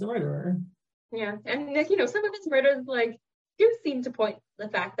him. He's just a murderer. Yeah, and like some of his murders like do seem to point to the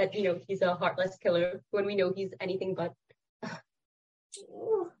fact that he's a heartless killer when we know he's anything but. I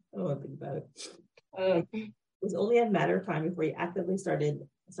don't want to think about it. It was only a matter of time before he actively started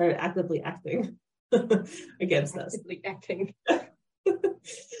actively acting against us. Actively acting.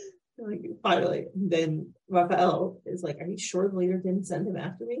 Like, finally, then Raphael is like, "Are you sure the leader didn't send him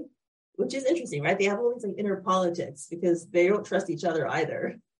after me?" Which is interesting, right? They have all these like inner politics because they don't trust each other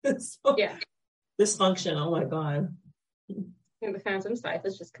either. So, Yeah. Dysfunction. Oh my god. And the Phantom Scythe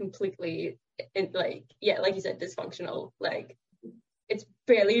is just completely, like you said, dysfunctional. Like, it's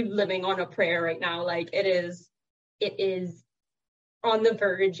barely living on a prayer right now. Like, it is on the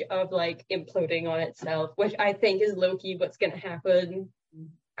verge of like imploding on itself, which I think is low-key what's gonna happen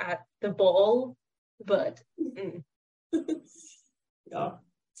at the ball. But Yeah.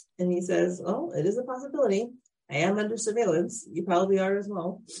 And he says, "Oh, it is a possibility. I am under surveillance. You probably are as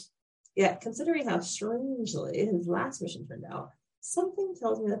well. Yet, considering how strangely his last mission turned out, something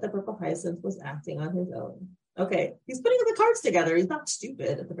tells me that the Purple Hyacinth was acting on his own." Okay, he's putting the cards together. He's not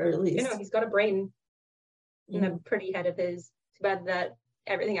stupid, at the very least. he's got a brain and a pretty head of his. Too bad that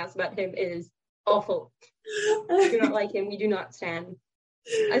everything else about him is awful. We do not like him. We do not stand.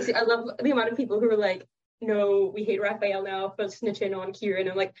 I love the amount of people who are like, "No, we hate Raphael now for snitching on Kieran."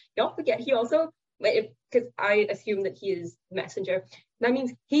 I'm like, y'all forget he also, because I assume that he is messenger. That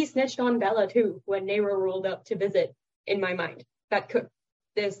means he snitched on Bella too when Nero rolled up to visit. In my mind,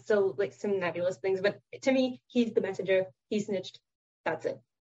 there's still like some nebulous things, but to me, he's the messenger. He snitched. That's it.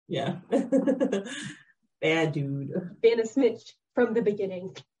 Yeah. Bad dude. Been a snitch from the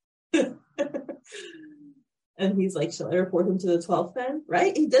beginning. And he's like, "Shall I report him to the 12th then?"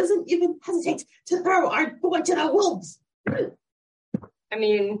 Right? He doesn't even hesitate to throw our boy to the wolves. I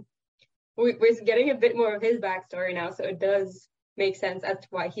mean, we're getting a bit more of his backstory now, so it does make sense as to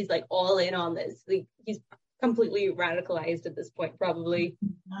why he's like all in on this. Like, he's completely radicalized at this point, probably.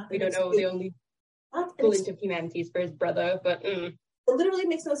 We don't know the only glint of humanity is for his brother, but it literally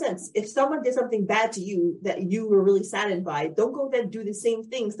makes no sense. If someone did something bad to you that you were really saddened by, don't go then do the same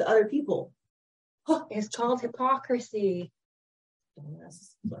things to other people. It's called hypocrisy.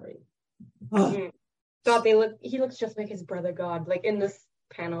 Sorry. God, he looks just like his brother God. Like in this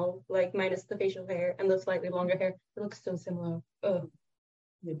panel, like minus the facial hair and the slightly longer hair, it looks so similar.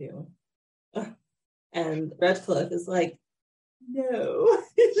 They do. And Redcliffe is like, "No."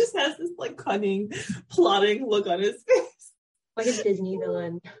 He just has this like cunning, plotting look on his face. Like a Disney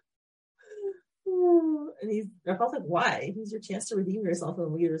villain. And Raphael's like, "Why? Here's your chance to redeem yourself in the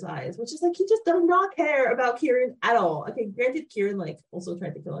leader's eyes," which is like, he just does not care about Kieran at all. Okay, granted, Kieran like also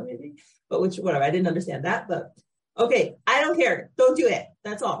tried to kill him maybe, but whatever, I didn't understand that, but okay, I don't care. Don't do it.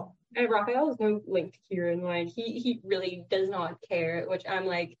 That's all. And Raphael has no link to Kieran. Like, he really does not care, which I'm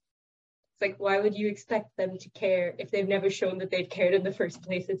like, it's like, why would you expect them to care if they've never shown that they've cared in the first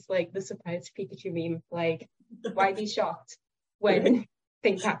place? It's like the surprise Pikachu meme. Like, why be shocked when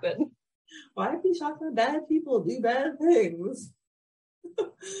things happen? Why be shocked when bad people do bad things?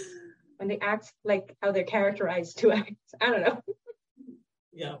 When they act like how they're characterized to act. I don't know.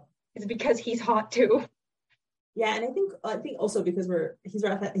 Yeah. It's because he's hot too. Yeah, and I think also because he's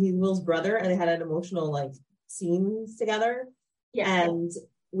Will's brother, and they had an emotional like scenes together. Yeah. And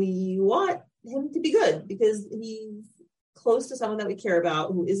we want him to be good because he's close to someone that we care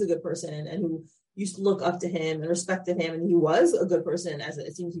about, who is a good person and who used to look up to him and respected him, and he was a good person, as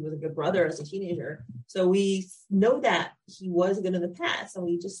it seems he was a good brother as a teenager. So we know that he was good in the past, and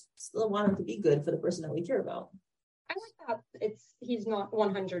we just still want him to be good for the person that we care about. I like that he's not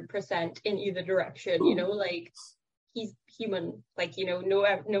 100% in either direction, you know, like he's human, like, you know,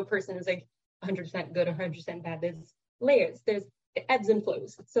 no person is like 100% good or 100% bad. There's layers, there's ebbs and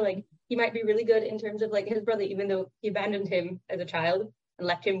flows. So like he might be really good in terms of like his brother, even though he abandoned him as a child and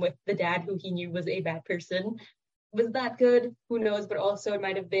left him with the dad who he knew was a bad person. Was that good? Who knows? But also it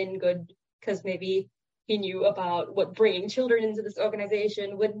might have been good because maybe he knew about what bringing children into this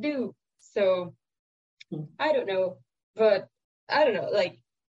organization would do. So I don't know, but I don't know, like,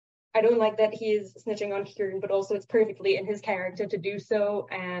 I don't like that he is snitching on Kieran, but also it's perfectly in his character to do so,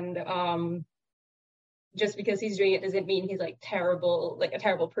 and just because he's doing it doesn't mean he's like a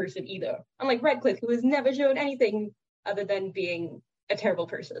terrible person either. Unlike Redcliffe, who has never shown anything other than being a terrible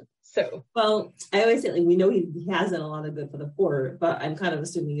person. So, well, I always say, like, we know he has done a lot of good for the poor, but I'm kind of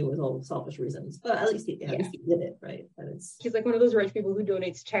assuming it was all selfish reasons. But at least he did it, right? He's like one of those rich people who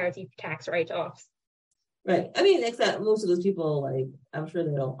donates charity tax write-offs. Right. I mean, except most of those people, like, I'm sure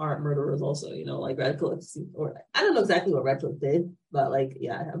they aren't murderers also, you know, like Redcliffe, or I don't know exactly what Redcliffe did, but like,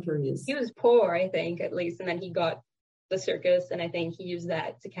 yeah, I'm sure he is. He was poor, I think, at least, and then he got the circus, and I think he used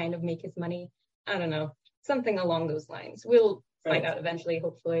that to kind of make his money. I don't know. Something along those lines. We'll find out eventually,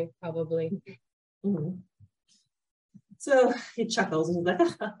 hopefully, probably. Mm-hmm. So he chuckles and he's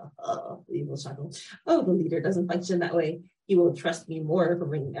like, oh, the evil chuckle. Oh, the leader doesn't function that way. He will trust me more for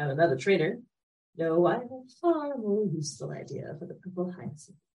bringing out another traitor. No, I have a far more useful idea for the Purple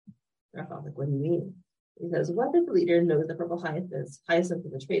Hyacinth. Raphael's like, what do you mean? He says, what if the leader knows the purple hyacinth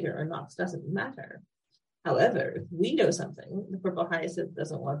is a traitor or not? Doesn't matter. However, if we know something the purple hyacinth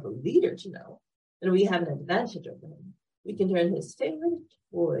doesn't want the leader to know, then we have an advantage over him. We can turn his favorite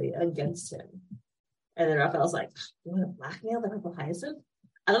toy against him. And then Raphael's like, you want to blackmail the purple hyacinth?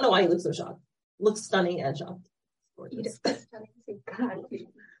 I don't know why he looks so shocked. Looks stunning and shocked. Gorgeous. God.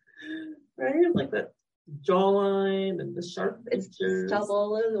 Right? Like that jawline and the sharp features.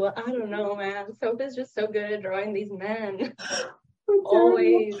 Stubble as well. I don't know, man. Soap is just so good at drawing these men.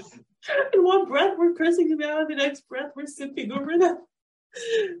 Always. In one breath, we're cursing him out. The next breath, we're sipping over them.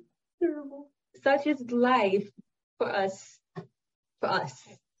 Terrible. Such is life for us.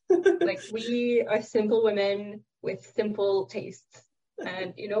 Like, we are simple women with simple tastes.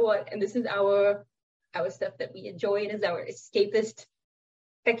 And you know what? And this is our stuff that we enjoy. It is our escapist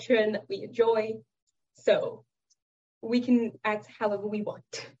fiction that we enjoy. So we can act however we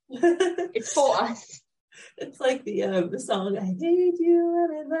want. It's for us. It's like the song, I hate you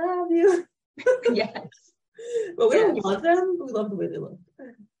and I love you. Yes. But we don't love them. We love the way they look.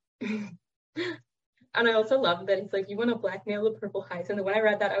 And I also love that it's like, you want to blackmail the purple hyacinth. And when I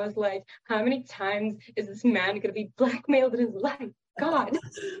read that, I was like, how many times is this man going to be blackmailed in his life? God.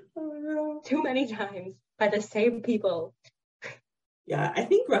 Too many times by the same people. Yeah, I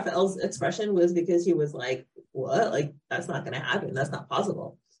think Raphael's expression was because he was like, what? Like, that's not going to happen. That's not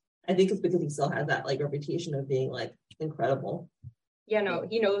possible. I think it's because he still has that like reputation of being like incredible. Yeah, no,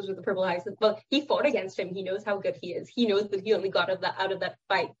 he knows with the purple hyacinth. Well, he fought against him. He knows how good he is. He knows that he only got out of that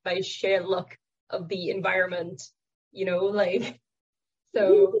fight by sheer luck of the environment, you know, like,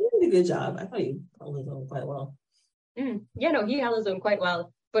 so. He did a good job. I thought he held his own quite well. Yeah, no, he held his own quite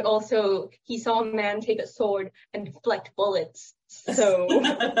well. But also, he saw a man take a sword and deflect bullets. So.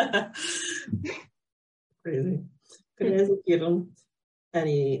 Crazy. Good as a kid. And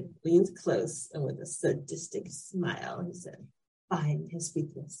he leans close and with a sadistic smile, he said, find his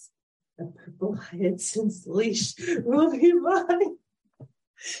weakness. The purple hyacinth's leash will be mine.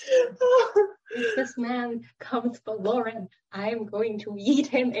 If this man comes for Lauren, I am going to yeet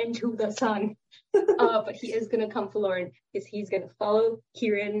him into the sun. But he is going to come for Lauren because he's going to follow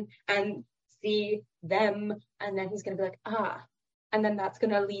Kieran and see them. And then he's going to be like, And then that's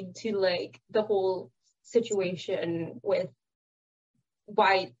going to lead to like the whole situation with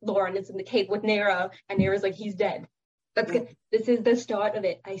why Lauren is in the cave with Nera. And Nera's like, he's dead. That's good. This is the start of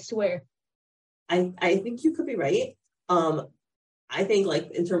it, I swear. I think you could be right. I think,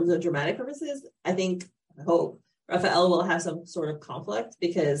 like, in terms of dramatic purposes, I hope Raphael will have some sort of conflict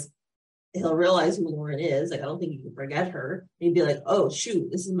because he'll realize who Lauren is. Like, I don't think he can forget her. He'd be like, oh, shoot,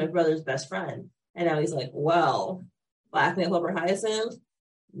 this is my brother's best friend. And now he's like, well, blackmail over Hyacinth,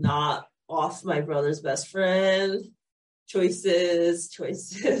 not off my brother's best friend. Choices.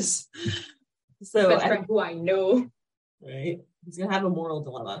 So best friend who I know. Right? He's going to have a moral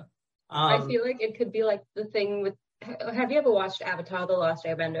dilemma. I feel like it could be like the thing with, have you ever watched Avatar: The Last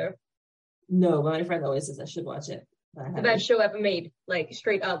Airbender? No, but my friend always says I should watch it. The best show ever made, like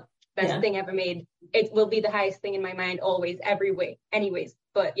straight up, best thing ever made. It will be the highest thing in my mind always, every way. Anyways,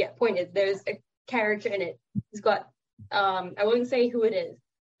 but yeah, point is, there's a character in it. He's got, I wouldn't say who it is,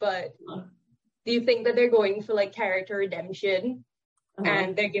 but do you think that they're going for like character redemption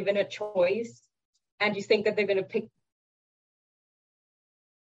and they're given a choice? And you think that they're going to pick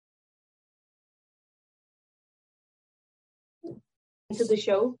into the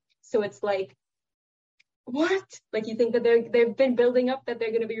show? So it's like, what? Like, you think that they've been building up that they're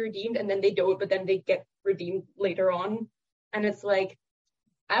going to be redeemed and then they don't, but then they get redeemed later on. And it's like,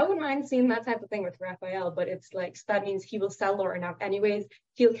 I wouldn't mind seeing that type of thing with Raphael, but it's like, so that means he will sell Lauren out anyways,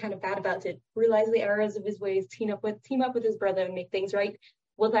 feel kind of bad about it, realize the errors of his ways, team up with his brother and make things right.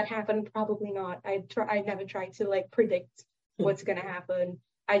 Will that happen? Probably not. I never try to like predict what's going to happen.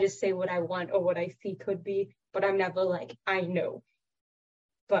 I just say what I want or what I see could be, but I'm never like, I know.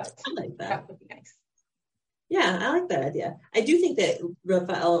 But I like that would be nice. Yeah, I like that idea. I do think that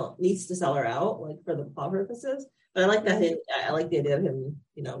Raphael needs to sell her out, like for the plot purposes. But I like that. I like the idea of him,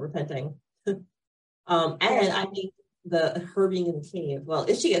 repenting. And I think her being in the cave. Well,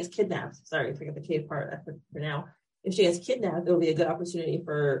 if she gets kidnapped, sorry, forget the cave part for now. If she gets kidnapped, it'll be a good opportunity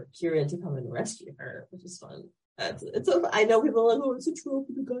for Kieran to come and rescue her, which is fun. I know people are like, oh, it's a trope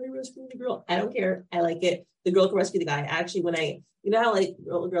of the guy rescuing the girl. I don't care. I like it. The girl can rescue the guy. Actually, you know how like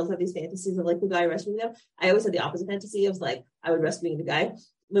girls have these fantasies of like the guy rescuing them? I always had the opposite fantasy of like I would rescue the guy.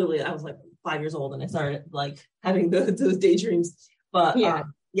 Literally, I was like 5 years old and I started like having those daydreams. But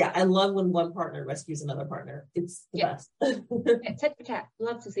I love when one partner rescues another partner. It's the best. Tit for tat.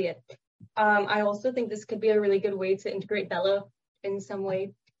 Love to see it. I also think this could be a really good way to integrate Bella in some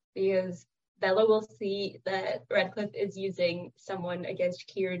way. because Bella will see that Redcliffe is using someone against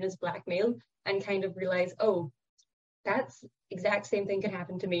Kieran as blackmail and kind of realize, oh, that's exact same thing could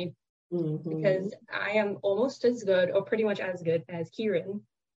happen to me because I am almost as good or pretty much as good as Kieran.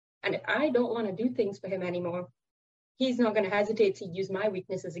 And if I don't want to do things for him anymore, he's not going to hesitate to use my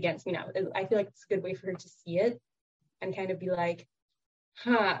weaknesses against me now. I feel like it's a good way for her to see it and kind of be like,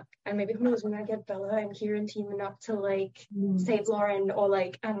 and maybe who knows, when I get Bella and Kieran teaming up to like save Lauren or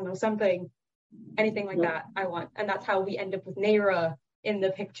like, I don't know, anything like that I want. And that's how we end up with Naira in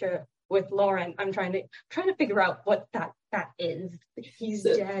the picture with Lauren. I'm trying to figure out what that is. He's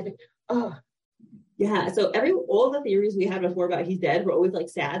dead. Oh. Yeah, so all the theories we had before about he's dead were always like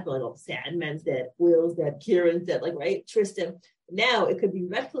sad, but like, oh, sad man's dead, Will's dead, Kieran's dead, like, right? Tristan. Now it could be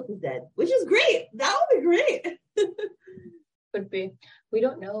Redcliffe is dead, which is great. That would be great. Could be. We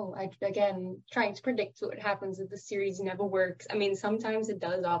don't know. Again, trying to predict what happens if the series never works. I mean, sometimes it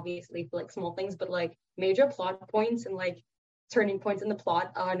does, obviously, for like small things, but like major plot points and like turning points in the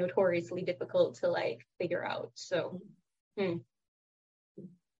plot are notoriously difficult to like figure out. So, yeah.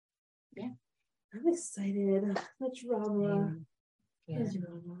 I'm excited. The drama. Yeah. The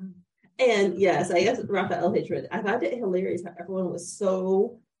drama. And yes, I guess Raphael hatred. I found it hilarious how everyone was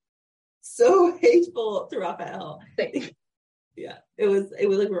so hateful to Raphael. Yeah, it was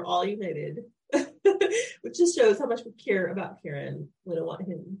like we're all united, which just shows how much we care about Kieran. We don't want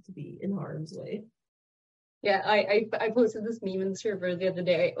him to be in harm's way. Yeah, I posted this meme in the server the other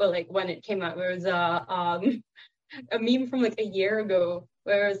day, or like when it came out, where it was a meme from like a year ago,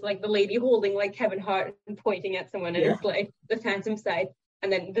 where it was like the lady holding like Kevin Hart and pointing at someone, and it's like the phantom side, and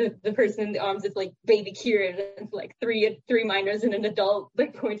then the person in the arms is like baby Kieran, and it's like three minors and an adult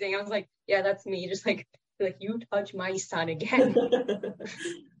like pointing. I was like, yeah, that's me, just like you touch my son again.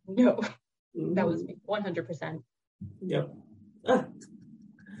 No, that was me 100%. Yep.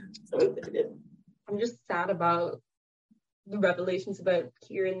 So excited. I'm just sad about the revelations about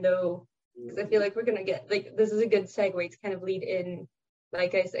Kieran though, because I feel like we're gonna get like, this is a good segue to kind of lead in,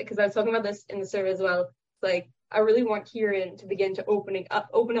 like I said, because I was talking about this in the server as well. Like, I really want Kieran to begin to open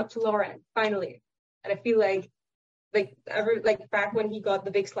up to Lauren finally, and I feel like back when he got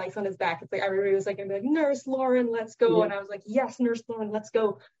the big slice on his back, it's like everybody was like, Nurse Lauren, let's go, and I was like, yes, Nurse Lauren, let's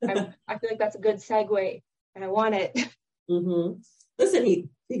go. I feel like that's a good segue, and I want it. Listen,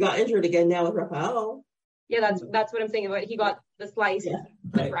 he got injured again now with Raphael. Yeah, that's what I'm saying about. He got the slice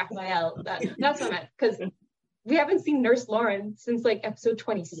with Raphael. That's what I meant, because we haven't seen Nurse Lauren since like episode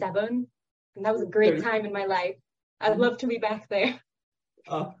 27, and that was a great time in my life. I'd love to be back there.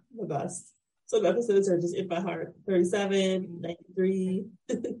 Oh, the best. Some episodes are just in my heart. 37, 93.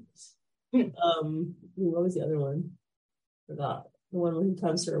 What was the other one? Forgot. The one where he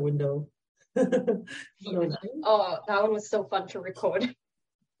comes to our window. Oh, that one was so fun to record.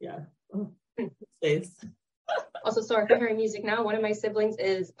 Yeah. Space. Also, sorry for hearing music now. One of my siblings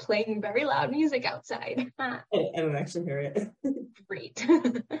is playing very loud music outside. I don't actually hear it. Great.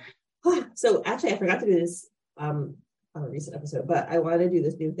 So actually, I forgot to do this on a recent episode, but I want to do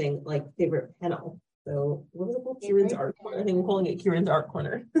this new thing, like favorite panel. So what was it called? Kieran's Art Corner. I think we're calling it Kieran's Art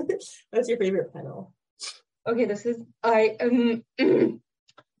Corner. What's your favorite panel? Okay, this is I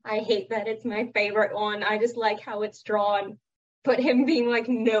hate that it's my favorite one. I just like how it's drawn, but him being like,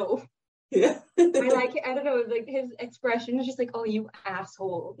 no. Yeah. I like it. I don't know, like his expression is just like, oh, you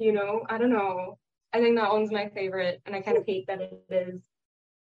asshole, you know? I don't know. I think that one's my favorite, and I kind of hate that it is.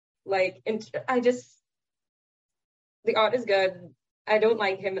 Like, the art is good. I don't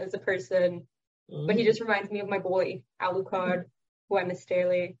like him as a person, but he just reminds me of my boy, Alucard, who I miss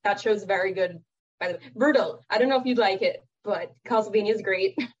dearly. That show's very good, by the way. Brutal. I don't know if you'd like it, but Castlevania is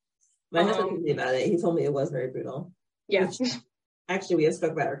great. My husband told me about it. He told me it was very brutal. Yeah. Actually, we have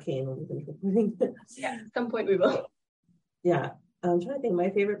spoke about Arcane when we finished recording. Yeah, at some point we will. Yeah. I'm trying to think. My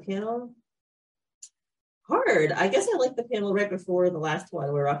favorite panel? Hard. I guess I like the panel right before the last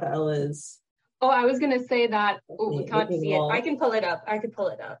one where Raphael is. Oh, I was gonna say that. Oh, we can't see it. I can pull it up.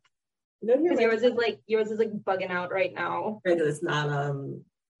 No, because yours is like bugging out right now. Right, it's not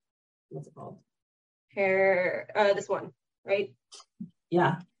what's it called? This one, right?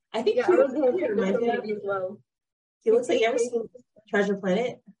 Yeah. I think I was gonna pick this one as well. He looks like, you ever seen Treasure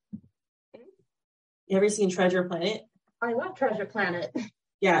Planet? You ever seen Treasure Planet? I love Treasure Planet.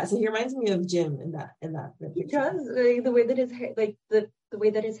 Yeah, so he reminds me of Jim in that He does, the way that his hair, like the way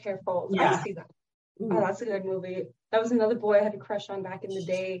that his hair falls. Yeah. I see that. Oh, that's a good movie. That was another boy I had a crush on back in the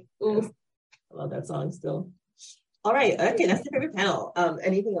day. Ooh. Yes. I love that song still. All right, okay, that's the favorite panel.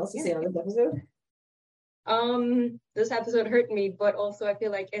 Anything else to say on this episode? This episode hurt me, but also I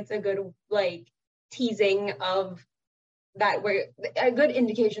feel like it's a good like teasing of that we're a good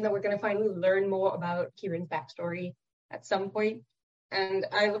indication that we're going to finally learn more about Kieran's backstory at some point. And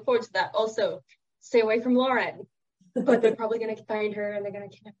I look forward to that. Also, stay away from Lauren. But they're probably going to find her and they're going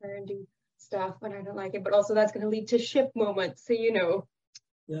to kidnap her and do stuff, and I don't like it. But also that's going to lead to ship moments. So,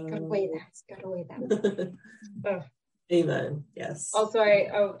 gotta weigh that. Amen. Yes. Also,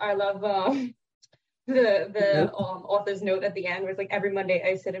 I love the author's note at the end where it's like, every Monday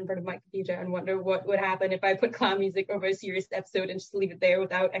I sit in front of my computer and wonder what would happen if I put clown music over a serious episode and just leave it there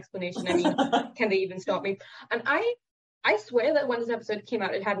without explanation. I mean, can they even stop me? And I swear that when this episode came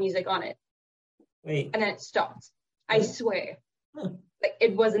out, it had music on it. Wait. And then it stopped. I swear. Like,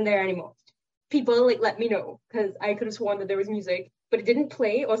 it wasn't there anymore. People let me know, because I could have sworn that there was music, but it didn't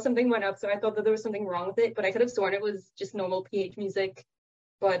play or something went up, so I thought that there was something wrong with it, but I could have sworn it was just normal PH music.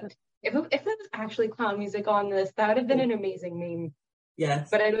 But if there was actually clown music on this, that would have been an amazing meme. Yes.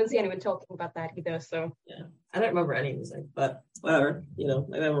 But I don't see anyone talking about that either, so. Yeah. I don't remember any music, but whatever.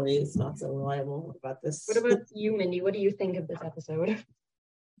 My memory is not so reliable about this. What about you, Mindy? What do you think of this episode?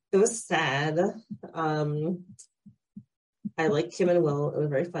 It was sad. I liked Kim and Will. It was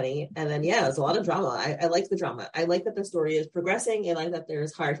very funny. And then, it was a lot of drama. I like the drama. I like that the story is progressing. I like that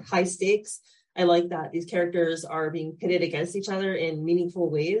there's high stakes. I like that these characters are being pitted against each other in meaningful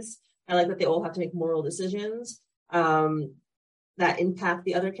ways. I like that they all have to make moral decisions that impact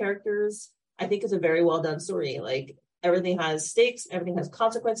the other characters. I think it's a very well done story. Like, everything has stakes. Everything has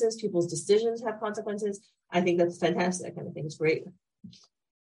consequences. People's decisions have consequences. I think that's fantastic. And I think it's great.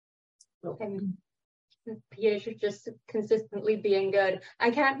 PH is just consistently being good. I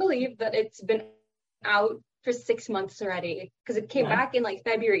can't believe that it's been out for 6 months already, because it came back in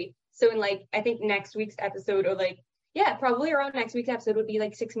February. So in I think next week's episode, or probably around next week's episode would be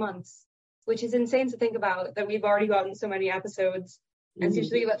 6 months, which is insane to think about, that we've already gotten so many episodes. And it's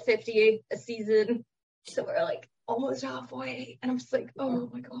usually about 58 a season. So we're almost halfway. And I'm just oh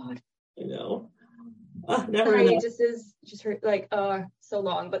my God. I know. It just hurt so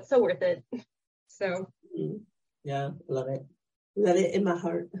long, but so worth it. So yeah, love it. Love it in my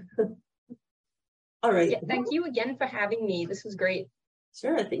heart. All right. Yeah, thank you again for having me. This was great.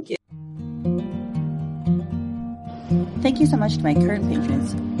 Sure, thank you. Thank you so much to my current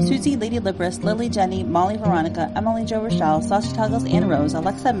patrons: Susie, Lady Libris, Lily, Jenny, Molly, Veronica, Emily, Jo, Rochelle, Sausage Toggles, Anne Rose,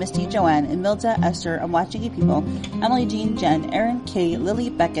 Alexa, Misty, Joanne, Emilda, Esther, I'm Watching You People, Emily, Jean, Jen, Erin, Kay,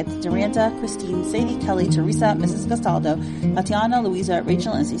 Lily, Beckett, Duranda, Christine, Sadie, Kelly, Teresa, Mrs. Gastaldo, Tatiana, Louisa,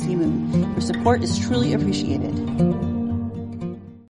 Rachel, and Cece Moon. Your support is truly appreciated.